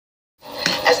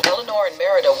Eleanor and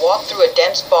Merida walk through a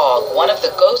dense fog. One of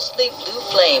the ghostly blue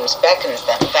flames beckons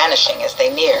them, vanishing as they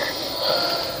near.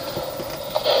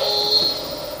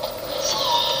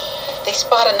 They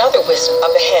spot another wisp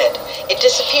up ahead. It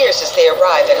disappears as they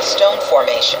arrive at a stone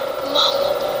formation. Mom,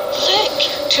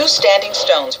 look! Two standing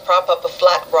stones prop up a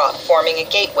flat rock, forming a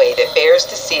gateway that bears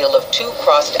the seal of two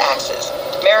crossed axes.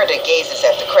 Merida gazes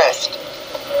at the crest.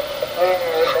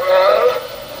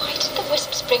 Why did the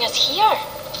wisps bring us here?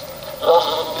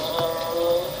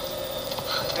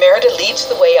 Merida leads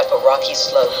the way up a rocky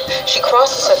slope. She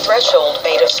crosses a threshold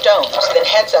made of stones, then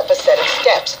heads up a set of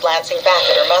steps, glancing back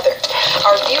at her mother.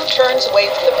 Our view turns away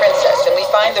from the princess, and we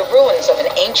find the ruins of an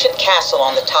ancient castle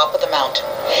on the top of the mountain.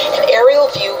 An aerial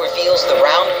view reveals the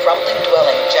round, crumbling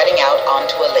dwelling jutting out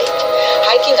onto a lake.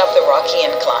 Hiking up the rocky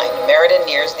incline, Merida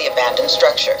nears the abandoned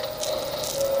structure.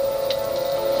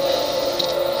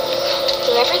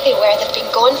 Whoever they were, they've been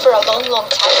gone for a long, long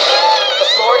time. The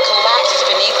floor collapses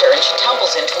beneath her and she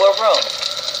tumbles into a room.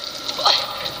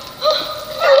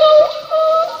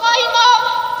 Fine, Mom!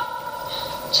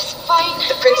 Just fine.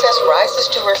 The princess rises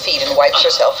to her feet and wipes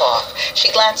herself off.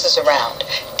 She glances around.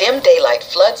 Dim daylight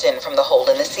floods in from the hole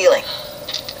in the ceiling.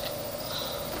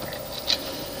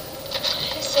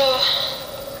 It's a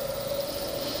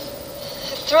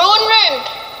throne room.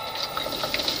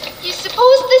 You suppose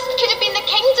this could have been the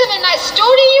kingdom in that story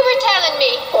you were telling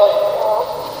me?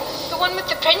 The one with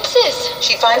the princes?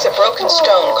 She finds a broken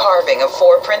stone carving of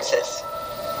 4 princes.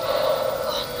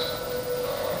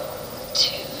 1,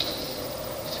 2,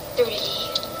 3,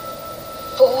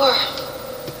 4.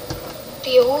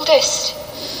 The oldest.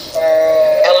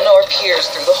 Eleanor peers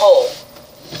through the hole.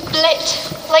 Split,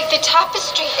 like the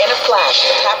tapestry. In a flash,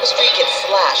 the tapestry gets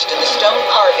slashed and the stone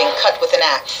carving cut with an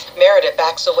axe. Merida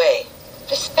backs away.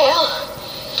 The spell.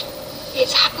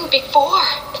 It's happened before.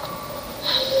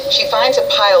 She finds a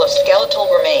pile of skeletal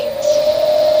remains.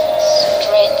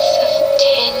 Strength of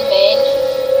 10 men.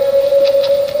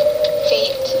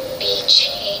 Fate be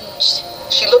changed.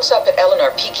 She looks up at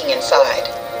Eleanor peeking inside.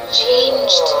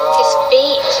 Changed his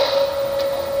fate.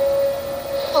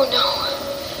 Oh no.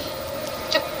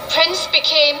 The prince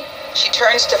became... She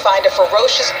turns to find a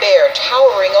ferocious bear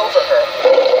towering over her.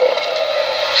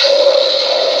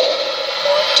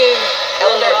 Mordu.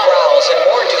 Eleanor growls and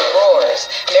Mordu roars.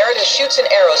 Merida shoots an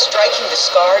arrow striking the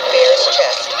scarred bear's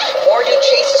chest. Mordu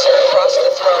chases her across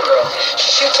the throne room. She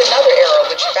shoots another arrow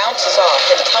which bounces off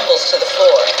and tumbles to the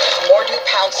floor. Mordu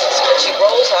pounces, but she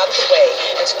rolls out of the way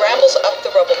and scrambles up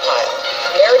the rubble pile.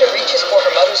 Merida reaches for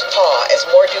her mother's paw as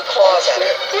Mordu claws at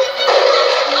her.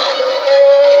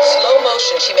 In slow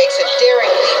motion, she makes a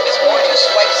daring leap as Mordu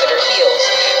swipes at her heels.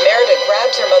 Merida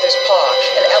grabs her mother's paw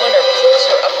and Eleanor pulls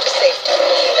her up to safety.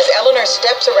 As Eleanor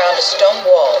steps around a stone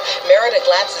wall, Merida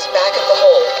glances back at the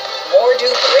hole. Mordu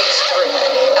breaks through.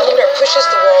 Eleanor pushes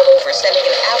the wall over, sending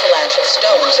an avalanche of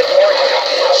stones at Mordu.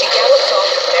 She gallops off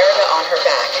with Merida on her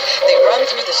back. They run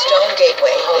through the stone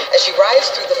gateway. As she rides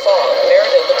through the fog,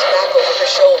 Merida looks back over her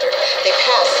shoulder. They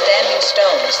pass standing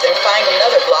stones, then find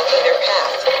another blocking their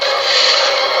path.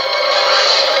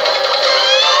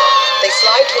 They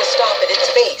slide to a stop at its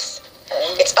base.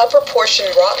 Its upper portion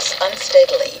rocks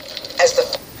unsteadily. As the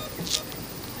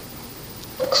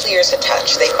clears a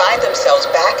touch, they find themselves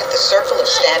back at the circle of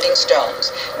standing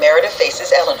stones. Merida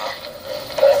faces Eleanor.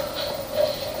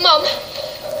 Mum,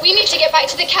 we need to get back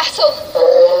to the castle.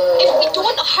 If we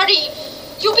don't hurry,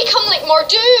 you'll become like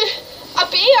Mordu. A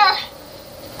bear.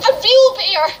 A real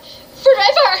bear.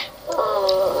 Forever.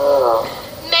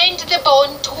 Mend the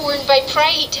bond torn by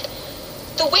pride.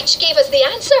 The witch gave us the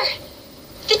answer.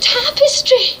 The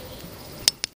tapestry.